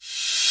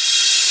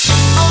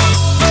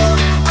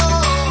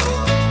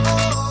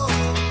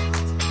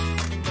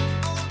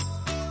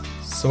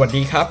สวัส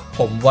ดีครับผ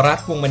มวรัต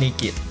น์ วงศ์มณี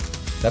กิจ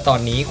และตอน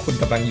นี้คุณ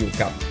กำลังอยู่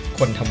กับค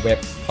นทำเว็บ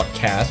พอดแ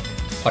ค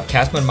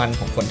สต์มันๆ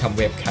ของคนทำ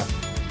เว็บครับ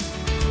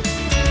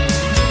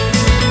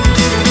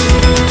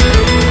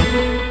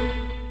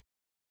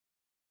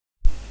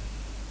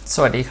ส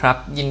วัสดีครับ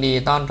ยินดี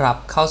ต้อนรับ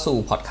เข้าสู่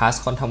พอดแคส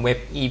ต์คนทำเว็บ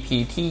EP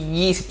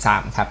ที่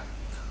23ครับ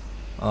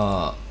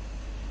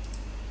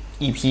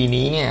EP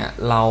นี้เนี่ย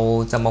เรา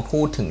จะมา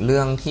พูดถึงเ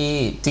รื่องที่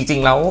จริ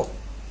งๆแล้ว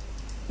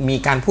มี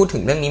การพูดถึ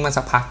งเรื่องนี้มา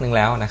สักพักนึงแ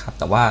ล้วนะครับ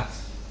แต่ว่า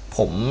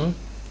ผม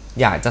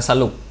อยากจะส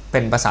รุปเป็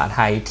นภาษาไท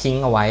ยทิ้ง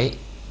เอาไว้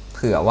เ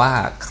ผื่อว่า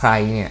ใคร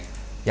เนี่ย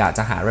อยากจ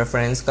ะหา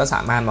reference ก็ส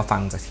ามารถมาฟั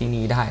งจากที่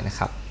นี้ได้นะค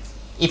รับ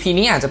EP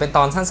นี้อาจจะเป็นต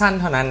อนสั้นๆ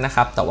เท่านั้นนะค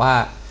รับแต่ว่า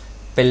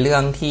เป็นเรื่อ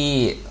งที่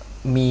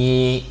มี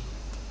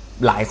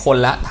หลายคน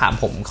ละถาม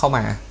ผมเข้าม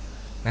า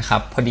นะครั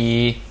บพอดี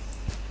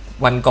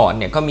วันก่อน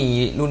เนี่ยก็มี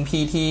รุ่น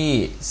พี่ที่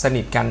ส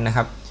นิทกันนะค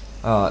รับ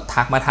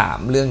ทักมาถาม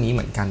เรื่องนี้เห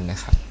มือนกันนะ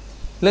ครับ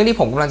เรื่องที่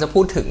ผมกำลังจะพู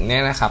ดถึงเนี่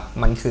ยนะครับ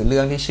มันคือเรื่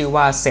องที่ชื่อ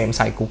ว่า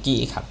SameSite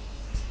Cookie ครับ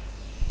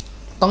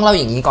ต้องเล่า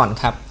อย่างนี้ก่อน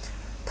ครับ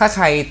ถ้าใค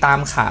รตาม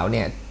ข่าวเ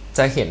นี่ยจ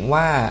ะเห็น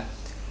ว่า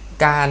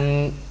การ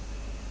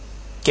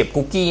เก็บ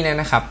คุกกี้เนี่ย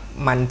นะครับ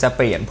มันจะเ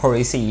ปลี่ยน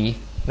policy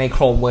ใน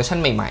Chrome เวอร์ชัน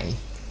ใหม่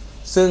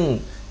ๆซึ่ง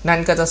นั่น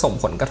ก็จะส่ง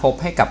ผลกระทบ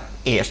ให้กับ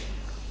Edge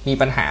มี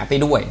ปัญหาไป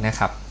ด้วยนะค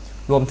รับ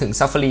รวมถึง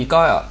Safari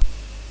ก็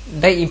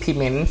ได้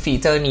implement ฟี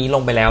เจอร์นี้ล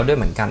งไปแล้วด้วย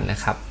เหมือนกันนะ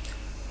ครับ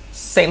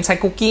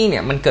SameSite Cookie เนี่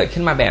ยมันเกิด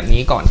ขึ้นมาแบบ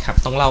นี้ก่อนครับ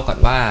ต้องเล่าก่อน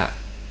ว่า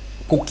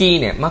คุกกี้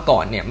เนี่ยเมื่อก่อ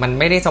นเนี่ยมัน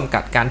ไม่ได้จำกั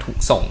ดการถูก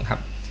ส่งครั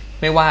บ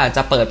ไม่ว่าจ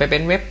ะเปิดไปเป็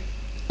นเว็บ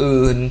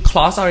อื่น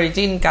cross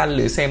origin กันห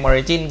รือ same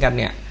origin กัน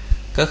เนี่ย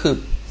ก็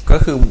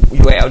คือ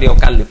URL เดียว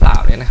กันหรือเปล่า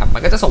เนี่ยนะครับมั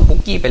นก็จะส่งคุก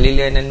กี้ไปเ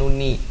รื่อยๆนั่นนู่น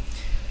นี่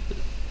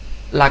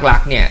หลั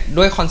กๆเนี่ย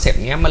ด้วยคอนเซป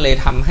ต์นี้มันเลย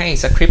ทำให้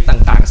สคริปต์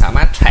ต่างๆสาม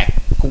ารถ track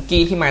คุก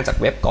กี้ที่มาจาก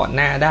เว็บก่อนห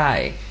น้าได้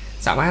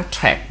สามารถ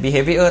track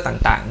behavior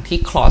ต่างๆที่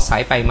cross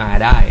site ไปมา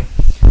ได้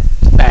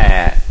แต่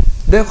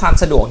ด้วยความ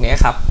สะดวกนี้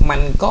ครับมั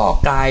นก็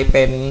กลายเ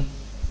ป็น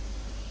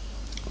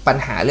ปัญ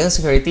หาเรื่อง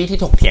security ที่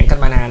ถกเถียงกัน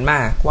มานานม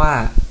ากว่า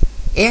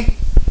เอ๊ะ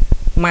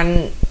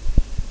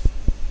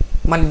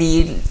มันดี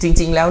จ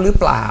ริงๆแล้วหรือ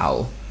เปล่า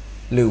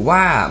หรือว่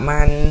า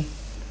มัน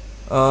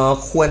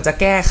ควรจะ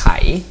แก้ไข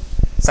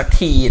สัก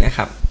ทีนะค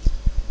รับ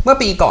เมื่อ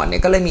ปีก่อนเนี่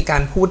ยก็เลยมีกา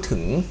รพูดถึ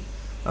ง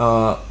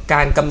ก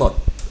ารกำหนด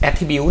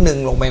attribute หนึ่ง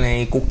ลงไปใน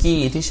คุกกี้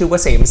ที่ชื่อว่า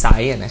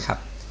SameSite นะครับ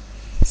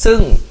ซึ่ง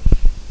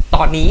ต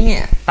อนนี้เนี่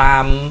ยตา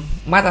ม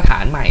มาตรฐา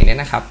นใหม่เนี่ย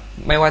นะครับ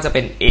ไม่ว่าจะเ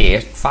ป็น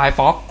Edge,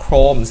 Firefox,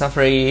 Chrome,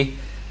 Safari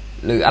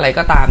หรืออะไร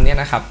ก็ตามเนี่ย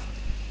นะครับ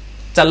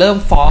จะเริ่ม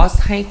force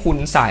ให้คุณ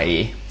ใส่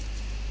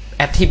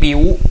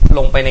attribute ล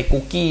งไปในคุ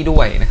กกี้ด้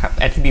วยนะครับ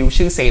attribute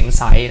ชื่อ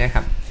SameSite นะค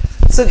รับ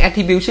ซึ่ง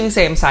attribute ชื่อ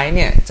SameSite เ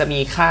นี่ยจะมี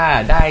ค่า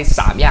ได้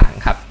3อย่าง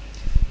ครับ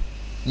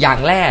อย่าง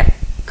แรก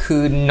คื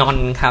อ non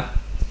ครับ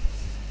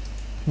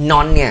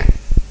non เนี่ย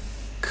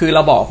คือเร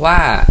าบอกว่า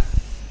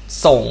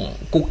ส่ง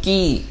คุก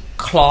กี้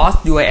cross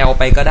URL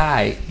ไปก็ได้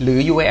หรือ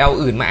URL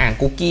อื่นมาอ่าน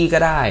คุกกี้ก็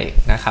ได้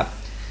นะครับ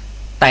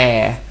แต่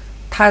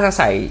ถ้าจะ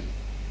ใส่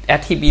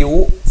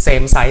attribute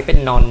SameSite เป็น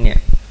non เนี่ย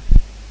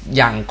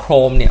อย่าง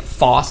Chrome เนี่ย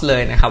force เล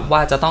ยนะครับว่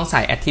าจะต้องใ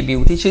ส่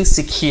attribute ที่ชื่อ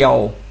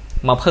secure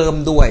มาเพิ่ม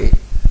ด้วย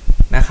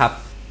นะครับ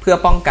เพื่อ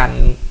ป้องกัน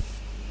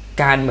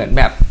การเหมือน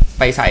แบบ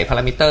ไปใส่พาร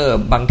ามิเตอร์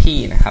บางที่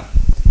นะครับ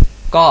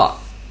ก็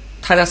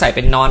ถ้าจะใส่เ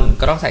ป็น non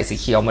ก็ต้องใส่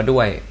secure มาด้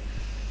วย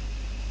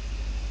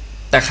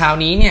แต่คราว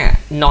นี้เนี่ย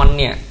non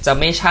เนี่ยจะ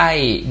ไม่ใช่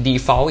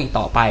default อีก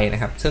ต่อไปน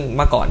ะครับซึ่งเ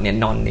มื่อก่อนเนี่ย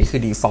non นี่คื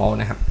อ default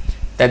นะครับ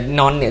แต่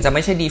non เนี่ยจะไ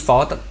ม่ใช่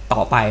default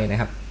ต่อไปน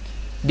ะครับ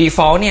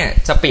default เนี่ย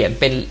จะเปลี่ยน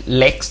เป็น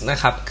lex นะ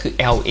ครับคือ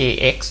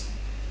lax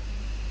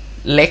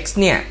lex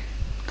เนี่ย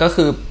ก็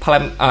คือ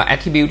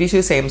attribute ที่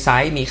ชื่อ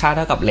SameSite มีค่าเ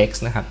ท่ากับ lex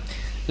นะครับ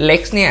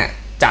lex เนี่ย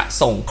จะ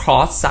ส่ง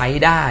cross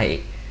site ได้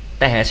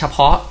แต่เฉพ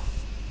าะ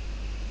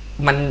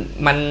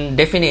มัน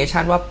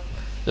definition ว่า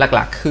ห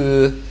ลักๆคือ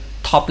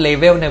top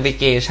level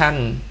navigation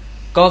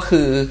ก็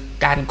คือ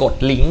การกด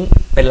ลิงก์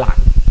เป็นหลัก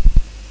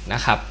น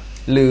ะครับ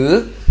หรือ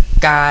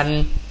การ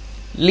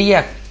เรีย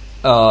ก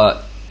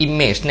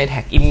image ในแ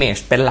ท็ก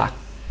image เป็นหลัก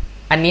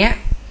อันเนี้ย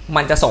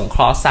มันจะส่ง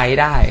cross site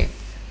ได้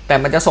แต่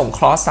มันจะส่ง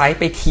cross site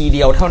ไปทีเ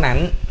ดียวเท่านั้น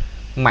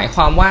หมายค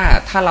วามว่า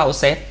ถ้าเรา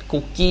เซตคุ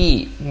กกี้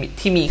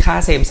ที่มีค่า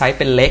SameSite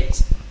เป็น lex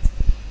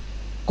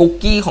คุก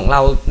กี้ของเร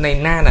าใน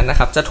หน้านั้นนะ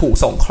ครับจะถูก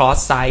ส่ง cross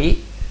site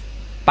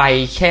ไป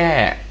แค่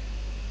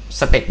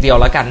สเต็ปเดียว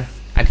แล้วกัน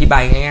อธิบา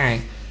ยง่าย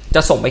ๆจ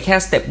ะส่งไปแค่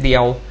สเต็ปเดีย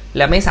วแ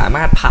ละไม่สาม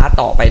ารถพาส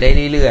ต่อไปได้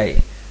เรื่อย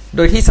ๆโด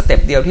ยที่สเต็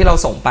ปเดียวที่เรา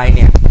ส่งไปเ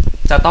นี่ย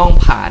จะต้อง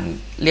ผ่าน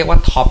เรียกว่า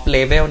top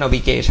level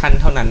navigation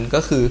เท่านั้นก็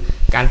คือ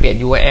การเปลี่ยน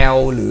URL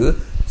หรือ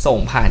ส่ง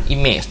ผ่าน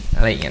image อ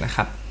ะไรอย่างเงี้ยนะค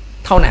รับ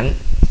เท่านั้น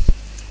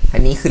อั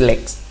นนี้คือ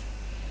lex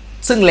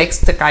ซึ่ง lex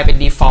จะกลายเป็น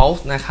default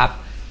นะครับ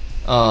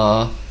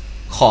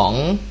ของ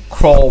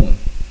Chrome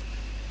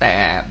แต่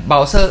เบรา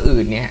ว์เซอร์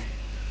อื่นเนี่ย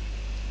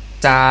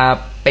จะ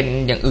เป็น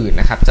อย่างอื่น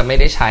นะครับจะไม่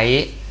ได้ใช้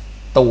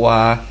ตัว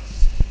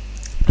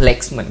lex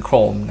เหมือน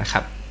Chrome นะค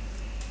รับ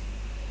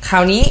คร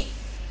าวนี้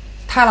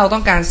ถ้าเราต้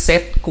องการเซ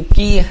ตคุก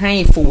กี้ให้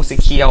full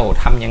secure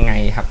ทำยังไง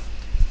ครับ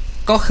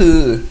ก็คือ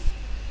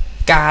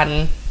การ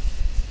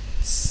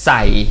ใ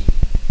ส่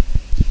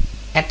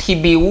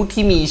attribute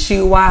ที่มีชื่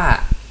อว่า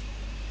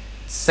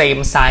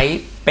SameSite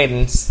เป็น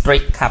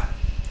strict ครับ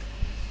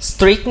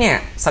strict เนี่ย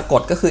สะก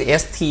ดก็คือ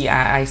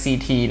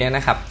strict เนี่ยน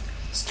ะครับ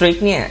strict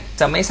เนี่ย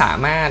จะไม่สา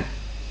มารถ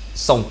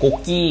ส่งคุก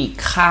กี้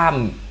ข้าม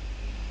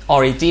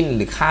origin ห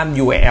รือข้าม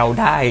URL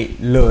ได้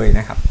เลย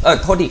นะครับ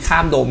โทษทีข้า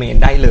มโดเมน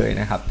ได้เลย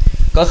นะครับ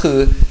ก็คือ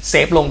เซ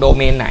ฟลงโดเ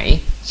มนไหน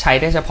ใช้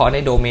ได้เฉพาะใน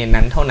โดเมน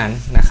นั้นเท่านั้น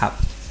นะครับ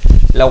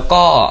แล้ว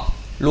ก็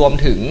รวม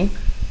ถึง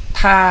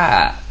ถ้า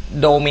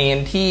โดเมน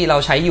ที่เรา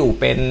ใช้อยู่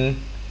เ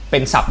ป็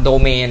นซับโด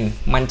เมน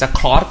มันจะ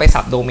cross ไป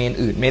ซับโดเมน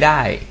อื่นไม่ไ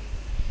ด้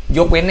ย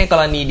กเว้นในก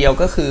รณีเดียว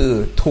ก็คือ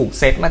ถูก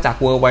เซตมาจาก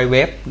World Wide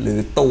Web หรือ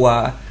ตัว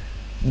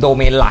โดเ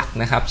มนหลัก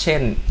นะครับเช่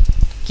น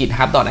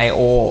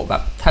github.io แบ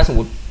บถ้าสมม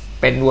ติ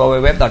เป็น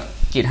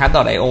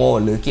www.github.io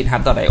หรือ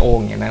github.io อ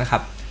ย่างเงี้ยนะครั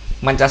บ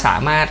มันจะสา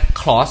มารถ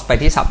cross ไป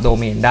ที่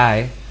subdomain ได้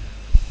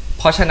เ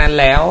พราะฉะนั้น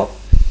แล้ว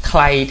ใค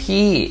ร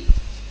ที่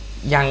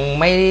ยัง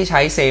ไม่ได้ใ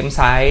ช้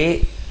SameSite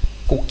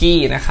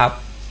Cookie นะครับ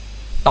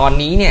ตอน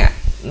นี้เนี่ย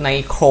ใน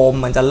Chrome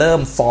มันจะเริ่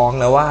มฟ้อง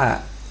แล้วว่า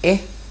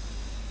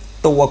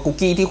ตัว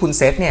Cookie ที่คุณเ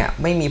ซตเนี่ย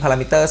ไม่มี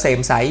parameter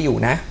SameSite อยู่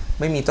นะ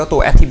ไม่มีตั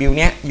ว attribute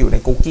เนี้ยอยู่ใน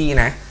Cookie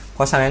นะเพ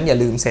ราะฉะนั้นอย่า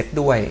ลืมเซต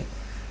ด้วย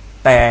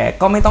แต่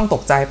ก็ไม่ต้องต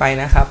กใจไป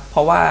นะครับเพร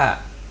าะว่า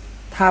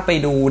ถ้าไป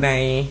ดูใน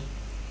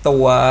ตั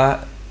ว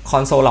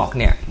console log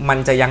เนี่ยมัน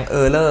จะยัง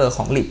error ข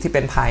อง lib ที่เ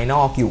ป็นภายน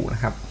อกอยู่น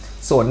ะครับ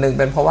ส่วนหนึ่ง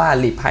เป็นเพราะว่า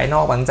lib ภายน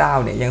อกบางเจ้า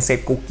เนี่ยยังเซต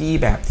คุกกี้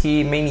แบบที่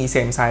ไม่มี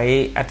SameSite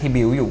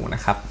attribute อยู่น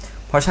ะครับ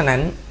เพราะฉะนั้น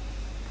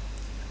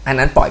อัน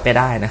นั้นปล่อยไป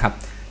ได้นะครับ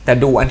แต่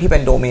ดูอันที่เป็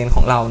นโดเมนข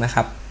องเรานะค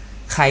รับ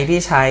ใครที่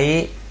ใช้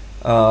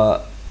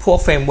พวก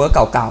เฟรมเวิร์ก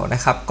เก่าๆน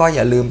ะครับก็อ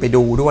ย่าลืมไป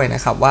ดูด้วยน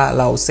ะครับว่า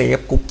เราเซฟ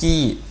คุก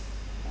กี้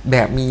แบ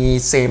บมี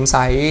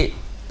SameSite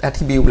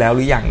attribute แล้วห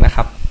รือยังนะค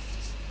รับ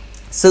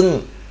ซึ่ง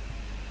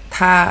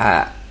ถ้า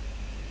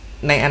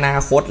ในอนา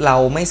คตเรา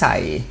ไม่ใส่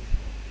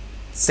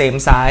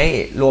SameSite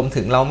รวม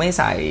ถึงเราไม่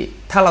ใส่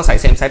ถ้าเราใส่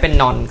SameSite เป็น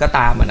non ก็ต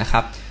ามนะค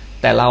รับ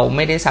แต่เราไ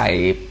ม่ได้ใส่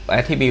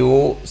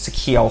attribute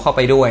secure เข้าไป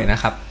ด้วยนะ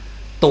ครับ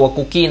ตัว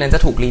คุกกี้นั้นจะ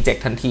ถูก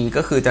reject ทันที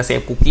ก็คือจะเซ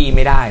ฟคุกกี้ไ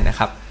ม่ได้นะค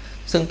รับ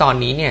ซึ่งตอน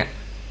นี้เนี่ย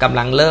กำ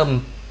ลังเริ่ม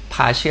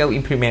partial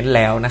implement แ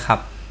ล้วนะครับ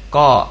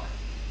ก็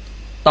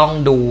ต้อง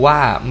ดูว่า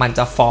มันจ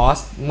ะ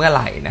force เมื่อไห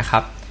ร่นะครั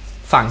บ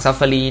ฝั่ง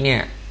Safari เนี่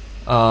ย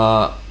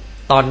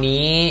ตอน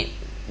นี้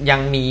ยั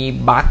งมี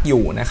บั๊กอ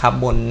ยู่นะครับ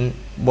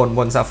บ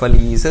น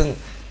Safari ซึ่ง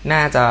น่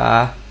าจะ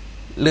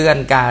เลื่อน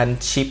การ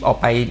ชิปออก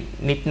ไป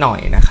นิดหน่อย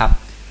นะครับ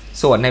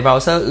ส่วนในเบรา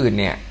ว์เซอร์อื่น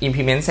เนี่ย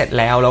implement เสร็จ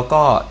แล้ว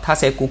ก็ถ้า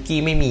เซฟคุก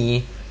กี้ไม่มี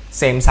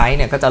SameSite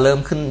เนี่ยก็จะเริ่ม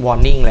ขึ้น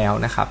warning แล้ว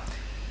นะครับ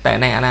แต่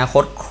ในอนาค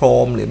ต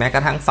Chrome หรือแม้กร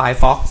ะทั่ง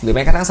Firefox หรือแ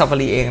ม้กระทั่ง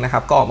Safari เองนะครั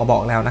บก็ออกมาบอ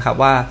กแล้วนะครับ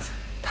ว่า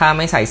ถ้าไ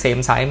ม่ใส่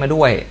SameSite มา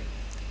ด้วย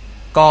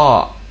ก็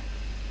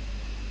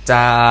จ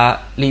ะ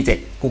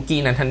reject คุก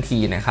กี้นั้นทันที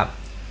นะครับ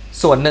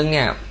ส่วนหนึ่งเ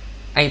นี่ย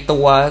ไอ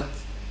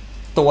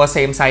ตัว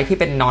SameSite ที่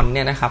เป็น non เ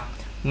นี่ยนะครับ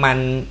มัน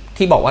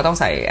ที่บอกว่าต้อง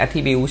ใส่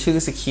attribute ชื่อ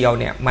secure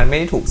เนี่ยมันไม่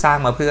ได้ถูกสร้าง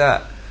มาเพื่อ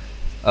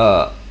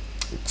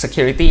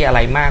security อะไร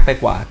มากไป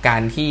กว่ากา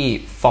รที่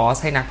force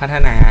ให้นักพัฒ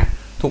นา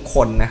ทุกค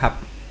นนะครับ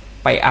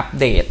ไปอัป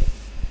เดต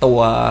ตั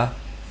ว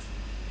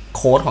โ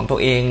ค้ดของตัว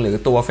เองหรือ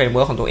ตัวเฟรมเวิ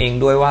ร์คของตัวเอง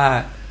ด้วยว่า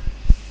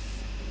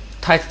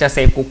ถ้าจะเซ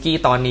ฟคุกกี้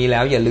ตอนนี้แล้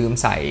วอย่าลืม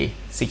ใส่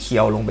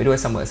secure ลงไปด้วย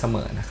เสม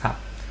อๆนะครับ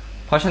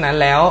เพราะฉะนั้น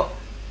แล้ว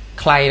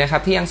ใครนะครั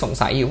บที่ยังสง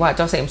สัยอยู่ว่าเ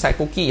จ้า SameSite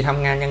Cookie ท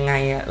ำงานยังไง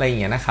อะไรอย่าง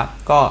เงี้ยนะครับ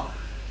ก็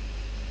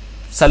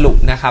สรุป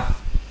นะครับ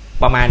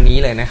ประมาณนี้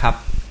เลยนะครับ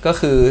ก็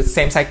คือ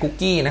SameSite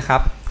Cookie นะครั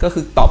บก็คื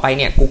อต่อไปเ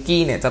นี่ย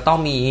Cookie เนี่ยจะต้อง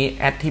มี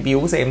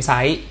attribute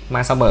SameSite ม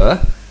าเสมอ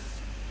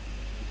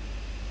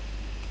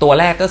ตัว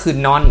แรกก็คือ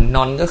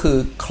non ก็คือ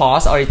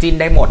cross origin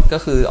ได้หมดก็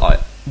คือ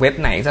เว็บ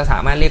ไหนจะสา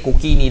มารถเรียก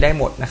Cookie นี้ได้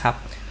หมดนะครับ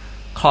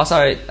cross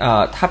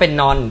ถ้าเป็น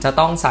non จะ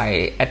ต้องใส่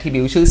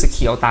attribute ชื่อ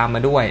secure ตามม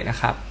าด้วยนะ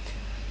ครับ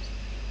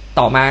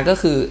ต่อมาก็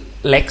คือ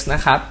lex น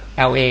ะครับ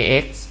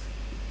lax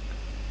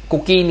คุ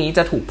กกี้นี้จ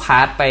ะถูกพา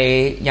สไป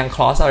ยัง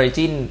cross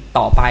origin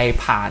ต่อไป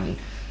ผ่าน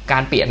กา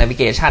รเปลี่ยน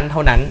navigation เท่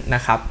านั้นน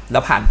ะครับแล้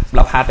ว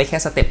พาสไปแค่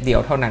สเต็ปเดียว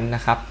เท่านั้นน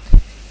ะครับ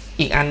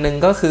อีกอันนึง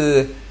ก็คือ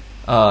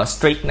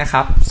strict นะค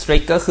รับ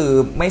strict ก็คือ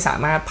ไม่สา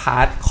มารถพา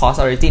ส cross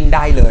origin ไ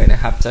ด้เลยน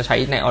ะครับจะใช้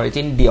ใน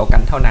origin เดียวกั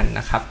นเท่านั้น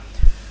นะครับ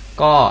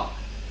ก็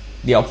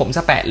เดี๋ยวผมจ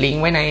ะแปะลิง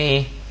ก์ไว้ใน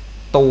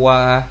ตัว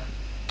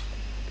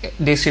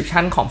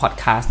description ของ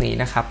podcast นี้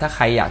นะครับถ้าใค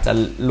รอยากจะ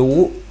รู้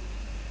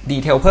ดี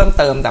เทลเพิ่ม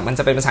เติมแต่มันจ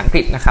ะเป็นภาษาอังก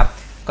ฤษนะครับ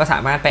ก็สา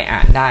มารถไปอ่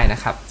านได้นะ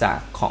ครับจาก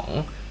ของ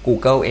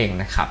Google เอง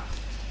นะครับ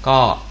ก็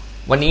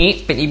วันนี้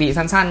เป็น EP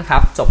สั้นๆครั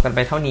บจบกันไป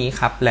เท่านี้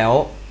ครับแล้ว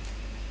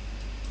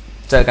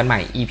เจอกันใหม่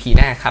EP ห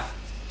น้าครับ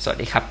สวัส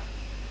ดีครับ